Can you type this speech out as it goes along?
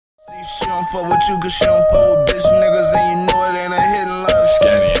She don't fuck with you cause she don't fuck with bitch niggas, and you know it ain't a hidden love.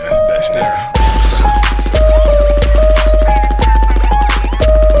 Scanny ass bitch nigga.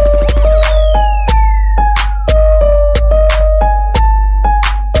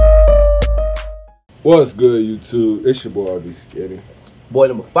 What's good, YouTube? It's your boy, RB Skinny. Boy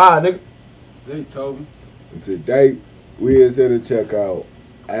number 5, nigga. They told me. And today, we is here to check out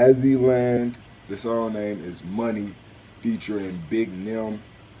AZZYLAND. The song name is Money, featuring Big NEM.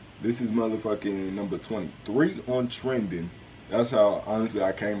 This is motherfucking number 23 on trending. That's how, honestly,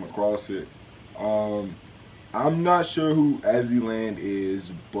 I came across it. I'm not sure who AZZYLAND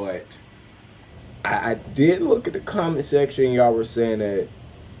is, but I did look at the comment section. Y'all were saying that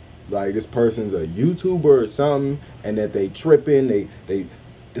like this person's a YouTuber or something, and that they tripping. The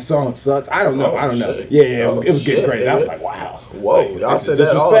song sucks. I don't know. Yeah, it was getting crazy. I was like, wow. Whoa, like, y'all said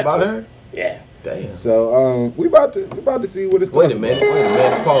that all about her? Yeah. Damn. So we about to see what it's. Wait a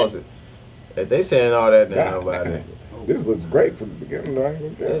minute. Pause it. If they saying all that now about it. This looks great from the beginning, though.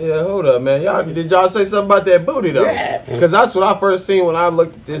 Yeah, hold up, man. Did y'all say something about that booty though? Yeah. Because that's what I first seen when I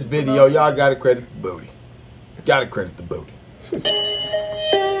looked at this video. Y'all gotta credit the booty. Gotta credit the booty.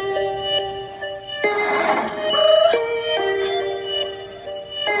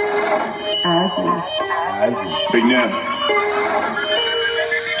 Big NEM.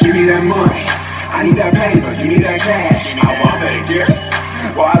 Give me that money. I need that paper. Give me that cash. I want better gifts.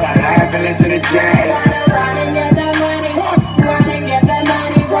 While I laugh and listen to jazz. Run and get that money. Run and get that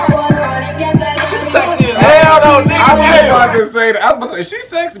money. Run and get that money. She's sexy as hell though, nigga. I was about to say she's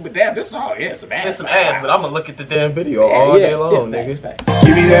sexy, but damn, this song is some ass. It's some ass, but I'm gonna look at the damn video all day long, nigga.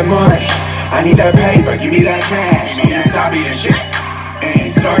 Give me that money. I need that paper. Give me that cash. I need to stop eating shit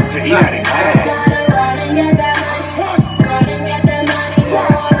and start to eat out in class. Run and get that money. Run and get that money.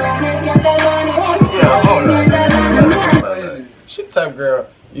 Run and get that money. Yeah, hold up. She the type of girl,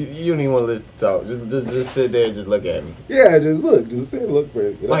 you don't even want to listen to talk. Just sit there and just look at me. Yeah, just look. Just sit and look for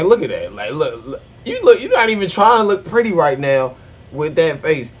it. Like, look at that. Like, look. You're not even trying to look pretty right now with that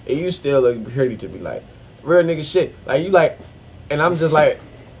face, and you still look pretty to me. Like, real nigga shit. Like, you like, and I'm just like,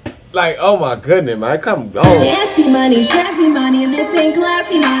 oh my goodness, man, come on. Nasty money, sassy money, this ain't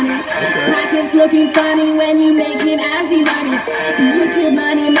classy money. Pockets looking funny when you making assy money. YouTube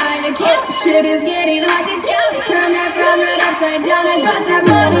money, my account. Shit is getting hard to count. Turn that frown right upside down. I got that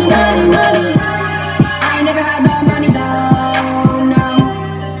money. I ain't never had the money though, no.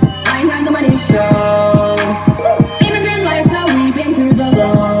 I ain't had the money show. Immigrant life, so we've been through the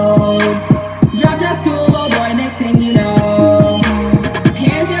lows. Dropped out of school, oh boy, next thing you know.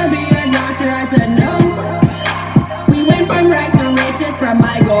 I said no. We went from rags to riches, from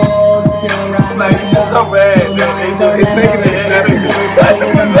my gold, still riding. Like, it's just so bad. It's making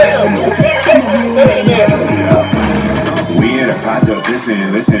We in a pot of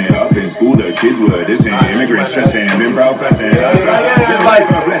listen, up in school the kids were dissing, immigrants stressing, men proud pressing.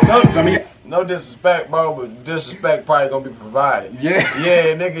 No disrespect, bro, but disrespect probably gonna be provided.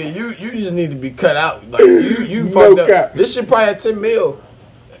 Yeah, nigga, you just need to be cut out. Like you fucked up. This shit probably had 10 mil.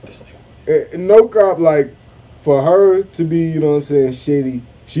 No cop, like, for her to be, you know what I'm saying, shitty,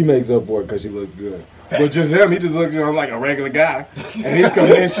 she makes up for it because she looks good. But just him, he just looks, like a regular guy, and he's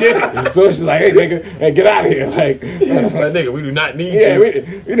coming in shitty. So she's like, hey, nigga, hey, get out of here. Like, nigga, we do not need you. Yeah,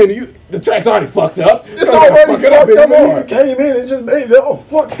 the track's already fucked up. It's already fucked up. You came in and just made it all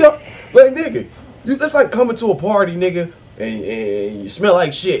fucked up. Like, nigga, it's like coming to a party, nigga, and you smell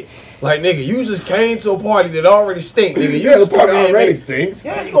like shit. Like, nigga, you just came to a party that already stinks, nigga. The party already stinks.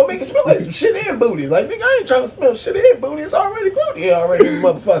 Yeah, you gonna make it smell like some shit and booty. Like, nigga, I ain't trying to smell shit and booty. It's already booty here already,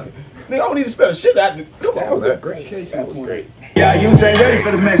 motherfucker. Nigga, I don't need to smell shit out. Come on, man. That was great. Yeah, you ain't ready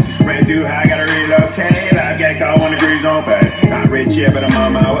for the message. Ran through high, gotta relocate. I've got call 1 degrees on pay. Not rich yet, but I'm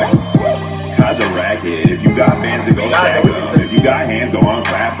on my way. Cause a racket. If you got fans, then go stack up. If you got hands, go on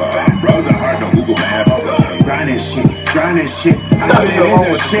clap up. Bros are hard, no Google Maps. Grinding shit. I've been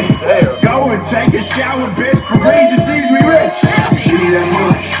in the shit. Go and take a shower, bitch. Parade just sees me rich. Give me that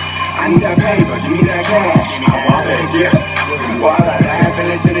money. I need that paper. Give me that cash. I want better gifts. While I laugh and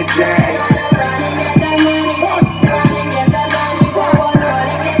listen to jazz. Run and get that money. Run and get that money. Run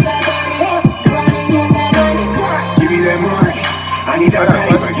and get that money. Run and get that money. Give me that money. I need that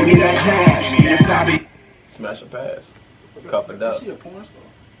paper. Give me that cash. And stop it. Smash a pass. Cup it up. Is she a porn star?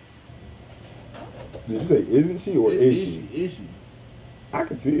 Did you say, isn't she or is she? Is she? I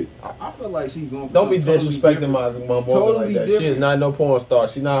can see it. I feel like she's going for Don't be something disrespecting my woman Totally like that. different. She is not no porn star.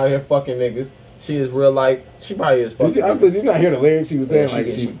 She not out here fucking niggas. She is real life. She probably is fucking. You not hear the lyrics she was saying, Yeah, like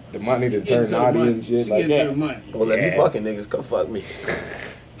she the money to She turn getting to the naughty money. and shit She like getting to that. the money. Well, let me fucking niggas come fuck me.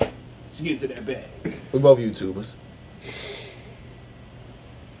 She getting to that bag. We both YouTubers.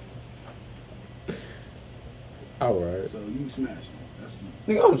 Alright. So you smash it. That's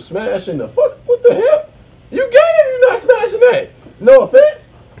Nigga, I'm smashing the fuck. What the hell? You gay if you not smashing that? No offense.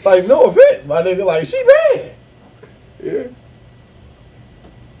 Like, no offense. My nigga, like, she bad. Yeah.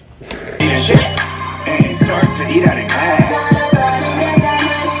 And start to eat out of glass.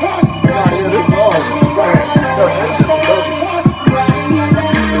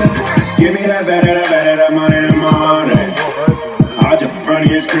 Give me that better money in the morning. I'll jump in front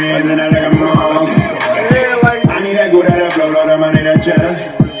of your screen and I like a monkey. I need that good that flow, I need that cheddar.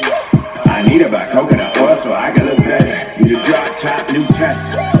 I need about coconut oil so I can look better. Need a drop top, new test.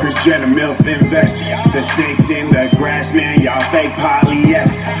 Chris Jenner, MILF investors. The snakes in the grass, man, y'all fake polyester.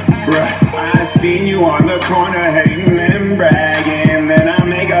 Bruh, I seen you on the corner hating and bragging. Then I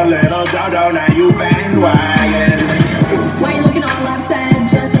make a little dodo, now you bandwagon. Why you looking all upset?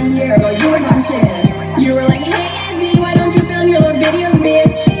 Just a year ago, you were dumb shit. You were like, hey, Azzy, why don't you film your little videos,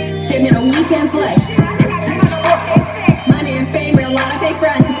 bitch? Shit me a weekend flight. Money and fame, with a lot of fake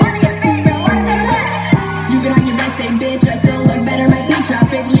friends. You get on your best day, bitch. I still look better, my feet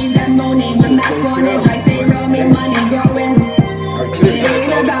traffic. Leave them moaning with mass frontage. I say, roll me money growing. It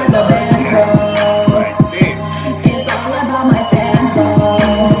ain't about the band, bro. It's all about my fans, bro.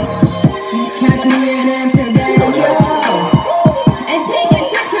 Catch me in Amsterdam, yo. And take a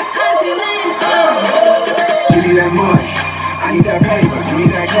trip to AZZYLAND, oh. Give me that money. I need that paper. Give me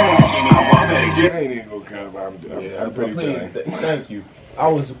that cash. I want that I again. ain't even gonna cut about I'm Yeah, pretty please, good. thank you.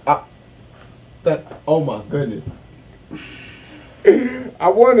 Oh my goodness. I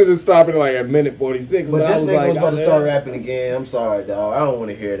wanted to stop it like at minute 46, But but I this was nigga like, was about to "Oh, start man." rapping again. I'm sorry, dog. I don't want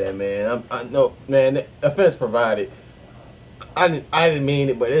to hear that, man. No, man. Offense provided. I didn't mean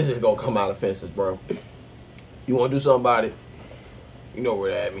it, but it's just gonna come out offenses, bro. You want to do something about it? You know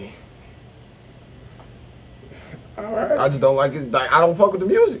where to at me. All right. I just don't like it. Like, I don't fuck with the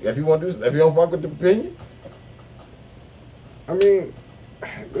music. If you don't fuck with the opinion, I mean,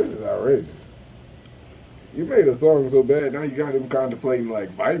 this is outrageous. You made a song so bad, now you got him contemplating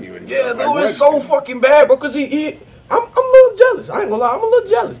like biting you. And yeah, like, dude, what? it's so fucking bad, bro. Cause I'm a little jealous. I ain't gonna lie, I'm a little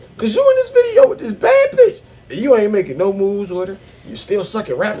jealous. Cause you in this video with this bad bitch, and you ain't making no moves with her. You still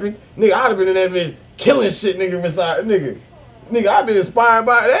sucking rapping, nigga. I'd have been in that bitch killing shit, nigga. Beside nigga, I've been inspired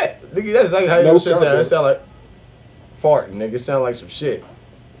by that, nigga. That's like how your shit sound. It sound like farting, nigga. It sound like some shit.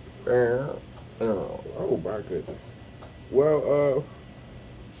 Oh my goodness. Well,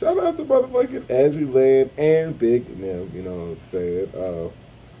 shout out to motherfucking AZZYLAND and Big NEM, you know what I'm saying?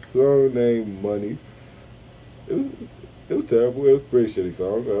 Song named Money. It was terrible. It was a pretty shitty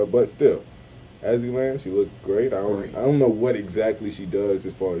song, but still, AZZYLAND, she looked great. I don't know what exactly she does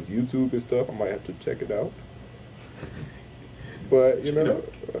as far as YouTube and stuff. I might have to check it out. But you know,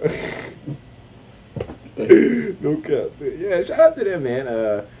 no cap. Yeah, shout out to them,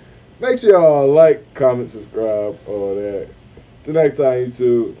 man. Make sure y'all like, comment, subscribe, all that. Till next time,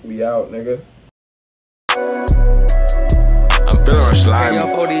 YouTube. We out, nigga. I'm feeling slimy.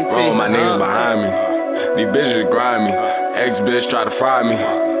 Roll my niggas behind me. These bitches grind me. Ex-bitch try to fry me.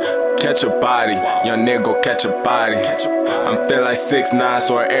 Catch a body. Young nigga go catch a body. I'm feeling like 6'9",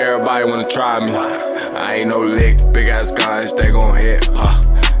 so everybody wanna try me. I ain't no lick. Big ass guns, they gon' hit.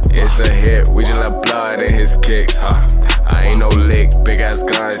 It's a hit. We just let blood in his kicks. I ain't no lick. Big ass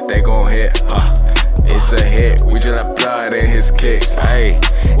guns, they gon' hit. It's a hit, we just let blood in his kicks. Hey,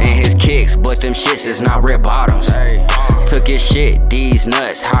 in his kicks, but them shits is not red bottoms. Hey, took his shit, these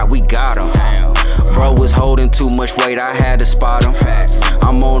nuts, hot, we got him. Bro was holding too much weight, I had to spot him.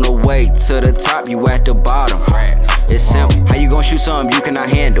 I'm on the way to the top, you at the bottom. It's simple, how you gon' shoot something you cannot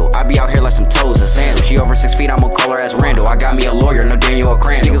handle? I be out here like some toes and sandals. She over 6 feet, I'ma call her as Randall. I got me a lawyer, no Daniel or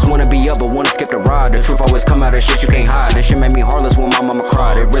Crandall. Niggas wanna be up, but wanna skip the ride. The truth always come out of shit you can't hide. This shit made me heartless when my mama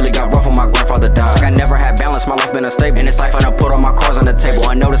cried. It really got rough when my grandfather died. I never had balance, my life been unstable. In this life I done put all my cards on the table.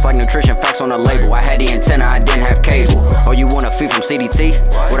 I noticed like nutrition facts on the label. I had the antenna, I didn't have cable. Oh, you want a fee from CDT?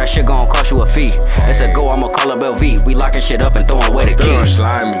 Well, that shit gon' cost you a fee. It's a go, I'ma call up LV. We locking shit up and throwing away the key.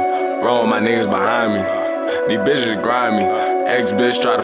 Slimy. Roll my niggas behind me. These bitches grind me. Ex-bitch try to